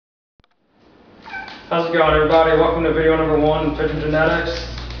How's it going, everybody? Welcome to video number 1 in Pigeon Genetics.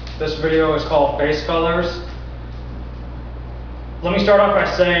 This video is called Base Colors. Let me start off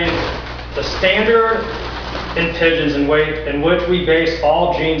by saying the standard in pigeons in which we base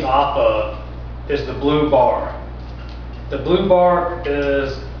all genes off of is the blue bar. The blue bar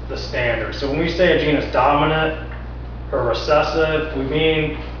is the standard. So when we say a gene is dominant or recessive, we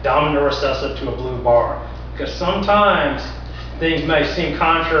mean dominant or recessive to a blue bar. Because sometimes things may seem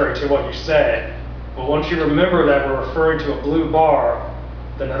contrary to what you say, but once you remember that we're referring to a blue bar,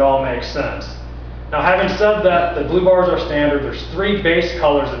 then it all makes sense. Now, having said that, the blue bars are standard. There's 3 base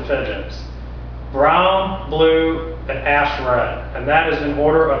colors in pigeons: brown, blue, and ash red. And that is in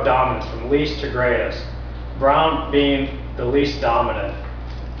order of dominance from least to greatest, brown being the least dominant.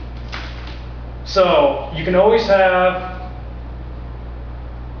 So you can always have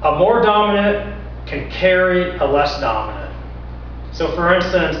a more dominant can carry a less dominant. So for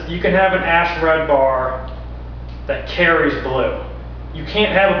instance, you can have an ash red bar that carries blue. You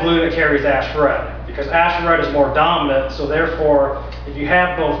can't have a blue that carries ash red, because ash red is more dominant, so therefore if you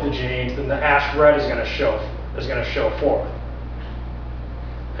have both the genes, then the ash red is going to show forth.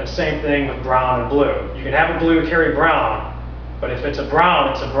 And same thing with brown and blue. You can have a blue carry brown, but if it's a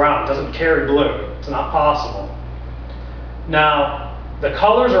brown, it's a brown. It doesn't carry blue. It's not possible. Now, the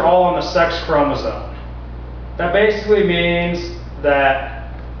colors are all on the sex chromosome. That basically means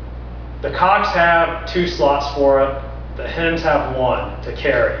that the cocks have 2 slots for it, the hens have 1 to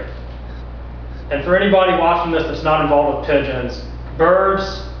carry. And for anybody watching this that's not involved with pigeons,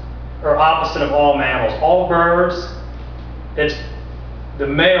 birds are opposite of all mammals. All birds, it's the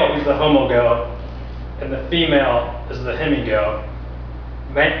male who's the homogoat, and the female is the hemigoat.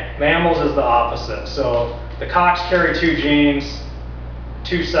 Mammals is the opposite. So the cocks carry 2 genes,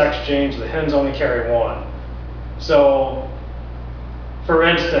 2 sex genes, the hens only carry 1. So, for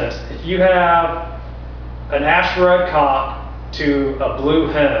instance, if you have an ash red cock to a blue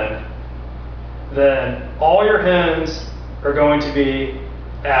hen, then all your hens are going to be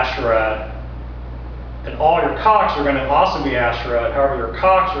ash red, and all your cocks are going to also be ash red. However, your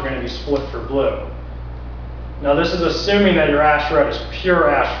cocks are going to be split for blue. Now, this is assuming that your ash red is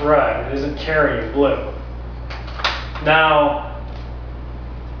pure ash red. It isn't carrying blue. Now,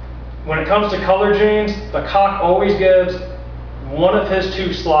 when it comes to color genes, the cock always gives one of his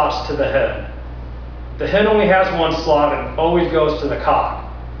 2 slots to the hen. The hen only has 1 slot and always goes to the cock.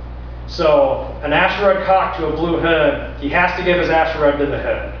 So an ash red cock to a blue hen, he has to give his ash red to the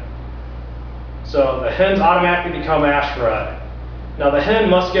hen. So the hens automatically become ash red. Now the hen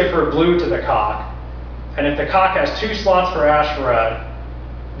must give her blue to the cock. And if the cock has 2 slots for ash red,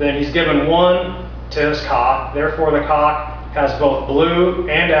 then he's given 1 to his cock. Therefore the cock has both blue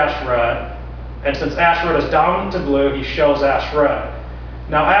and ash red. And since ash red is dominant to blue, he shows ash red.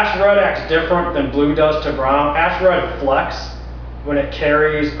 Now ash red acts different than blue does to brown. Ash red flecks when it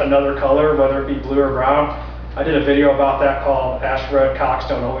carries another color, whether it be blue or brown. I did a video about that called Ash Red Cocks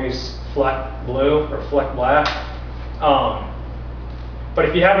Don't Always Fleck Blue or Fleck Black. But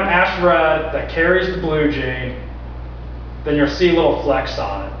if you have an ash red that carries the blue gene, then you'll see little flecks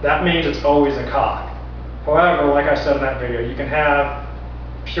on it. That means it's always a cock. However, like I said in that video, you can have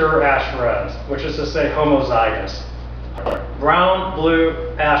pure ash reds, which is to say homozygous. Brown,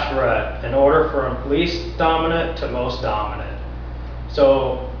 blue, ash red, in order from least dominant to most dominant.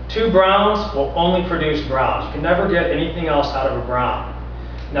 So 2 browns will only produce browns. You can never get anything else out of a brown.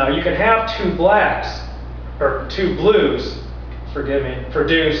 Now you can have 2 blacks, or 2 blues,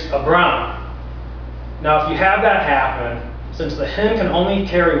 produce a brown. Now if you have that happen, since the hen can only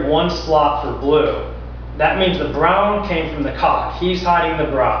carry 1 slot for blue, that means the brown came from the cock. He's hiding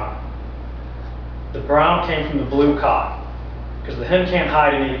the brown. The brown came from the blue cock, because the hen can't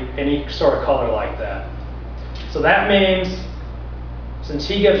hide any sort of color like that. So that means, since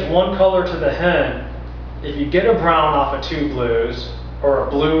he gives 1 color to the hen, if you get a brown off of 2 blues, or a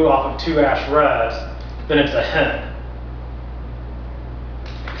blue off of 2 ash reds, then it's a hen.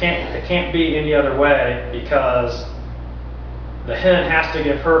 It can't be any other way, because the hen has to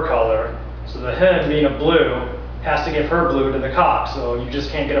give her color. So the hen, being a blue, has to give her blue to the cock. So you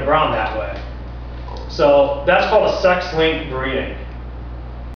just can't get a brown that way. So that's called a sex-linked breeding.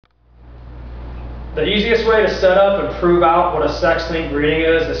 The easiest way to set up and prove out what a sex-linked breeding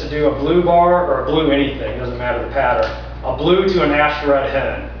is to do a blue bar or a blue anything, doesn't matter the pattern. A blue to an ash red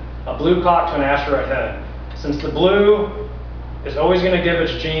hen. A blue cock to an ash red hen. Since the blue is always going to give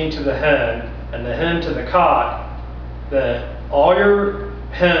its gene to the hen and the hen to the cock, then all your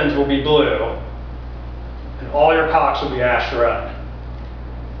hens will be blue and all your cocks will be ash red.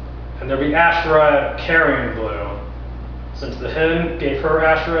 And there'll be ash red carrying blue. Since the hen gave her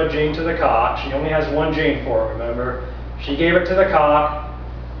ash red gene to the cock, she only has one gene for it, remember? She gave it to the cock,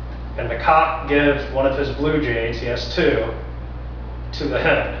 and the cock gives one of his blue genes, he has two, to the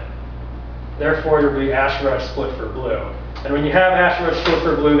hen. Therefore, you'll be ash red split for blue. And when you have ash red split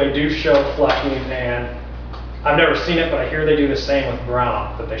for blue, they do show flecking, and I've never seen it, but I hear they do the same with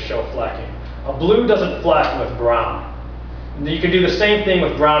brown, that they show flecking. A blue doesn't fleck with brown. You can do the same thing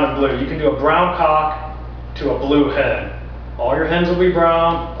with brown and blue. You can do a brown cock to a blue hen. All your hens will be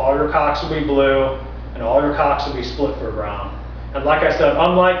brown, all your cocks will be blue, and all your cocks will be split for brown. And like I said,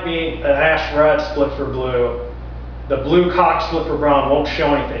 unlike being an ash red split for blue, the blue cock split for brown won't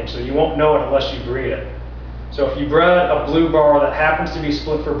show anything, so you won't know it unless you breed it. So if you bred a blue bar that happens to be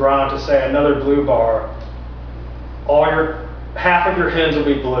split for brown to, say, another blue bar, half of your hens will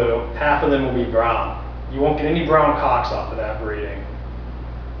be blue, half of them will be brown. You won't get any brown cocks off of that breeding.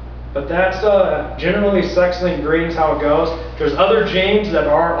 But that's generally sex-linked breeding is how it goes. There's other genes that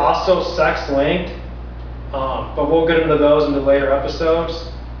are also sex-linked, but we'll get into those in the later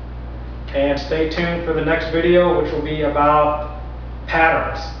episodes. And stay tuned for the next video, which will be about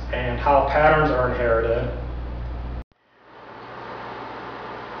patterns and how patterns are inherited.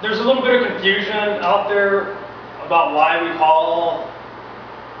 There's a little bit of confusion out there about why we call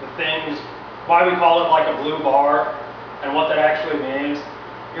it like a blue bar and what that actually means.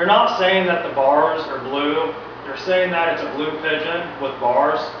 You're not saying that the bars are blue. You're saying that it's a blue pigeon with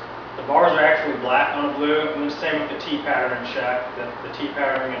bars. The bars are actually black on a blue, and the same with the T pattern and check. The T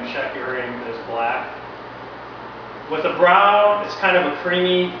patterning and check earring is black. With the brown, it's kind of a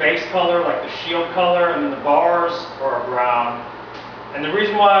creamy base color, like the shield color, and then the bars are brown. And the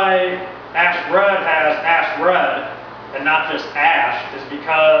reason why ash red has ash red and not just ash is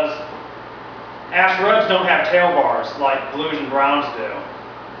because ash reds don't have tail bars like blues and browns do.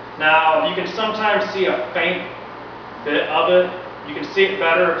 Now, you can sometimes see a faint bit of it. You can see it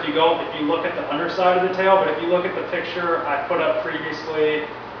better if you look at the underside of the tail, but if you look at the picture I put up previously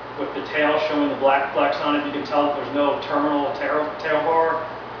with the tail showing the black flecks on it, you can tell that there's no terminal tail bar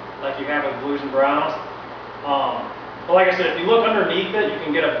like you have with blues and browns. But like I said, if you look underneath it, you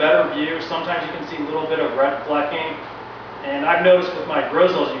can get a better view. Sometimes you can see a little bit of red flecking. And I've noticed with my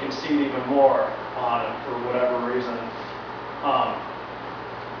grizzles, you can see it even more on it for whatever reason.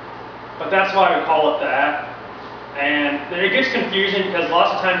 But that's why we call it that. And it gets confusing because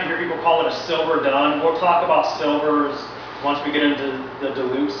lots of times you hear people call it a silver dun. We'll talk about silvers once we get into the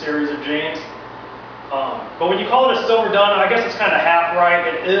dilute series of genes. But when you call it a silver dun, I guess it's kind of half right.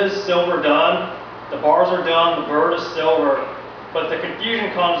 It is silver dun. The bars are dun, the bird is silver. But the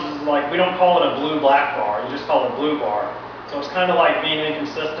confusion comes is like we don't call it a blue-black bar. You just call it a blue bar. So it's kind of like being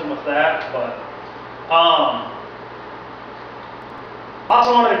inconsistent with that. But I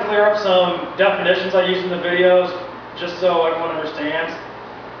also wanted to clear up some definitions I use in the videos, just so everyone understands.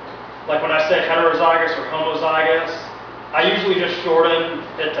 Like when I say heterozygous or homozygous, I usually just shorten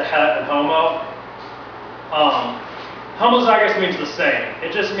it to het and homo. Homozygous means the same.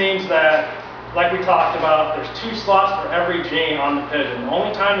 It just means that, like we talked about, there's 2 slots for every gene on the pigeon. The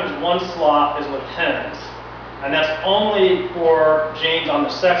only time there's 1 slot is with hens. And that's only for genes on the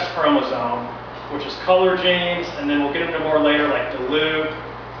sex chromosome, which is color genes, and then we'll get into more later, like dilute.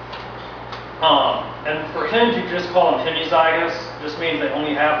 And for hens, you just call them hemizygous. Just means they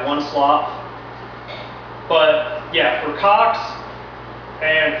only have 1 slot. But yeah, for cocks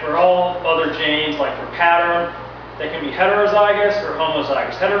and for all other genes, like for pattern, they can be heterozygous or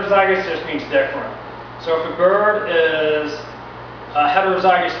homozygous. Heterozygous just means different. So if a bird is a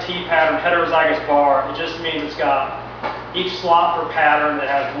heterozygous T pattern, heterozygous bar, it just means it's got each slot for pattern that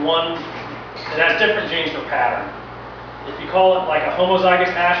has different genes for pattern. If you call it like a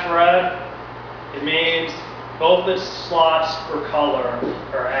homozygous ash red, it means both its slots for color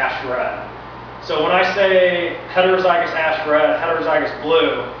are ash red. So when I say heterozygous ash red, heterozygous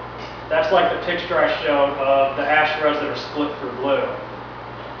blue, that's like the picture I showed of the ash reds that are split for blue.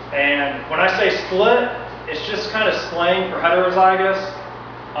 And when I say split, it's just kind of slang for heterozygous.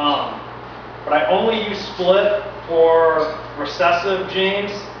 But I only use split for recessive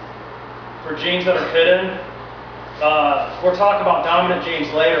genes, for genes that are hidden. We'll talk about dominant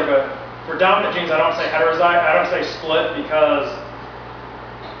genes later, but for dominant genes I don't say heterozygous, I don't say split, because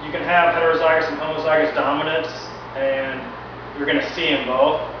you can have heterozygous and homozygous dominants and you're going to see them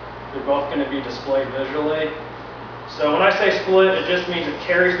both. They're both going to be displayed visually. So when I say split, it just means it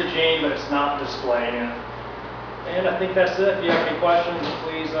carries the gene, but it's not displaying it. And I think that's it. If you have any questions,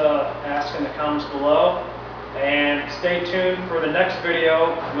 please ask in the comments below. And stay tuned for the next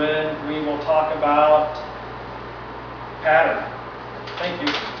video when we will talk about pattern. Thank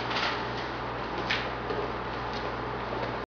you.